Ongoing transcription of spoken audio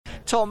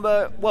Tom,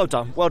 well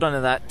done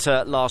in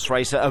that last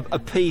race, a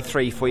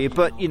P3 for you,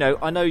 but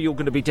I know you're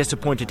going to be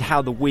disappointed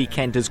how the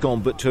weekend has gone,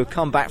 but to have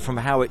come back from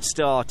how it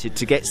started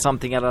to get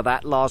something out of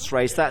that last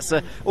race, that's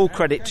all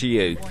credit to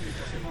you.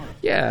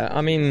 Yeah,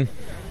 I mean,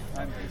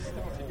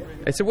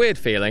 it's a weird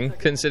feeling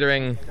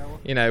considering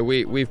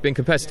we've been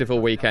competitive all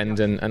weekend,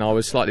 and I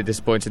was slightly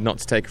disappointed not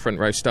to take a front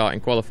row start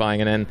in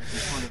qualifying, and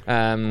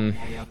then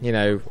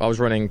I was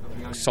running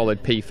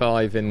solid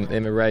P5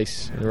 in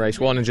race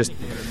one, and just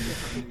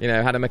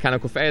had a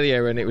mechanical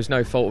failure, and it was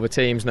no fault of the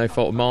team's, no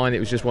fault of mine. It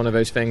was just one of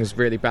those things,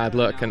 really bad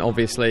luck, and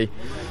obviously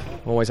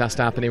always has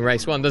to happen in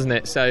race one, doesn't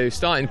it? So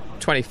starting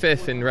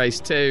 25th in race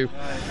two,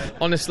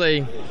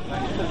 honestly,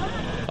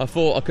 I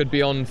thought I could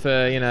be on for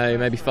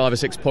maybe 5 or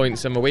 6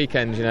 points on the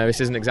weekend. This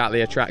isn't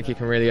exactly a track you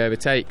can really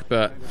overtake,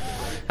 but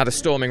had a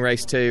storming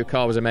race two.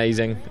 Car was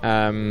amazing.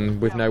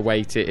 With no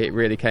weight, it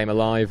really came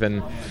alive,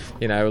 and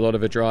a lot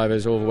of the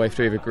drivers all the way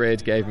through the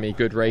grid gave me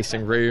good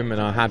racing room,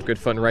 and I had good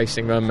fun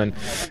racing them, and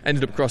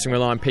ended up crossing the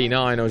line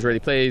P9. I was really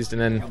pleased,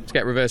 and then to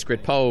get reverse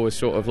grid pole was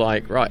sort of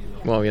like, right,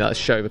 well, let's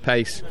show the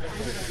pace.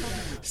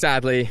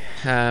 Sadly,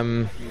 got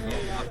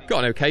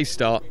an okay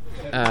start.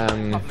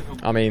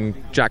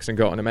 Jackson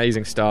got an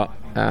amazing start,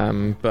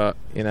 but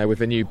with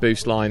the new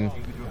boost line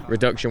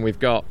reduction we've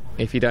got,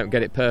 if you don't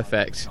get it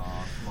perfect,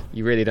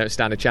 you really don't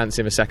stand a chance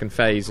in the second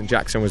phase. And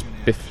Jackson was,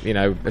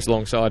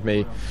 alongside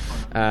me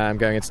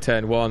going into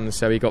turn one,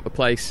 so he got the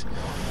place,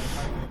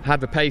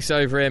 had the pace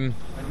over him.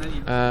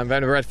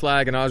 Then a red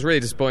flag, and I was really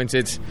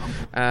disappointed.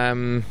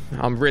 I'm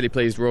really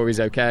pleased Rory's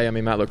okay.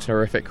 That looked a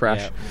horrific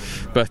crash,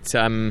 but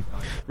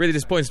really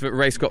disappointed that the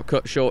race got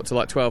cut short to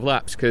like 12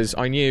 laps, because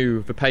I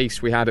knew the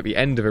pace we had at the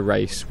end of the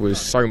race was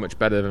so much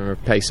better than the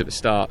pace at the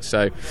start.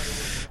 So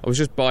I was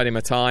just biding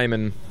my time,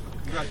 and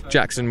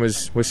Jackson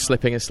was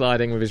slipping and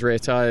sliding with his rear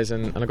tyres,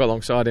 and I got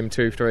alongside him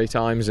 2-3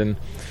 times, and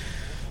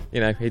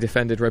he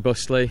defended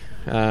robustly.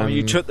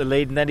 You took the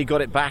lead, and then he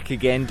got it back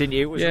again, didn't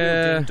you? It was a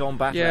real ding-dong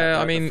back. Yeah,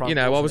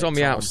 I was on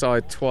the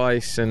outside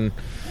twice, and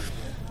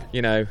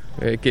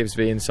it gives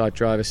the inside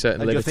driver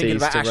certain liberties to run me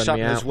out. You're thinking about Ash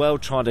Sutton as well,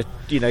 trying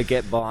to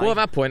get by. Well, at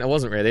that point, I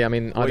wasn't really. I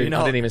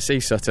didn't even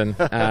see Sutton,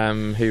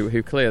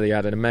 who clearly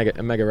had a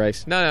mega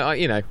race.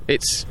 No,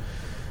 it's.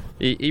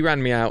 He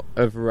ran me out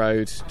of the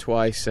road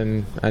twice,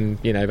 and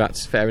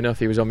that's fair enough.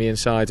 He was on the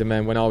inside, and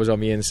then when I was on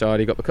the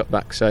inside, he got the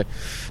cutback. So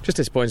just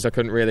disappointed I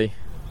couldn't really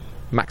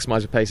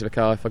maximise the pace of the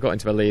car. If I got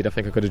into the lead, I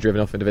think I could have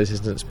driven off into the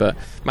distance. But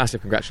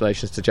massive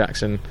congratulations to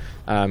Jackson.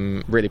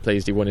 Really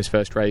pleased he won his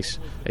first race.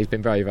 He's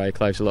been very, very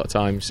close a lot of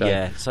times,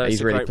 so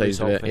he's really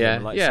pleased with it. Yeah,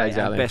 exactly.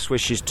 And best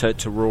wishes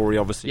to Rory,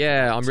 obviously.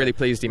 Yeah, I'm really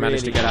pleased he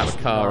managed to get out of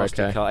the car.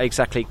 Okay, car.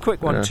 Exactly.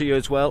 Quick one to you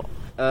as well.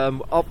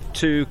 Up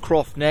to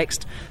Croft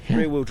next.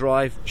 Rear-wheel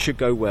drive should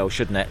go well,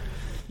 shouldn't it?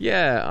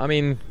 Yeah,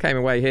 came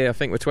away here I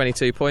think with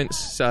 22 points,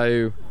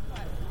 so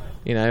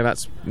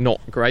that's not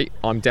great.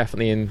 I'm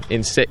definitely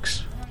in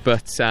 6.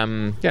 But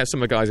some of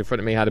the guys in front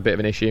of me had a bit of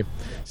an issue,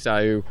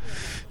 so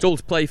it's all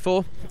to play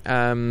for.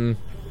 Going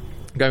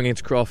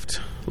into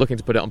Croft, looking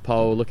to put it on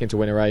pole, looking to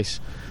win a race.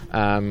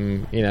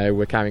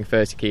 We're carrying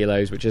 30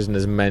 kilos, which isn't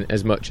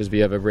as much as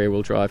the other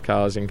rear-wheel drive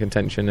cars in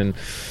contention, and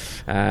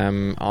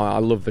I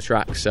love the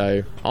track,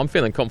 so I'm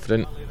feeling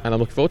confident, and I'm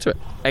looking forward to it.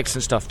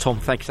 Excellent stuff,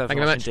 Tom. Thank you so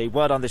much indeed.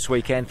 Well done this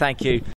weekend. Thank you.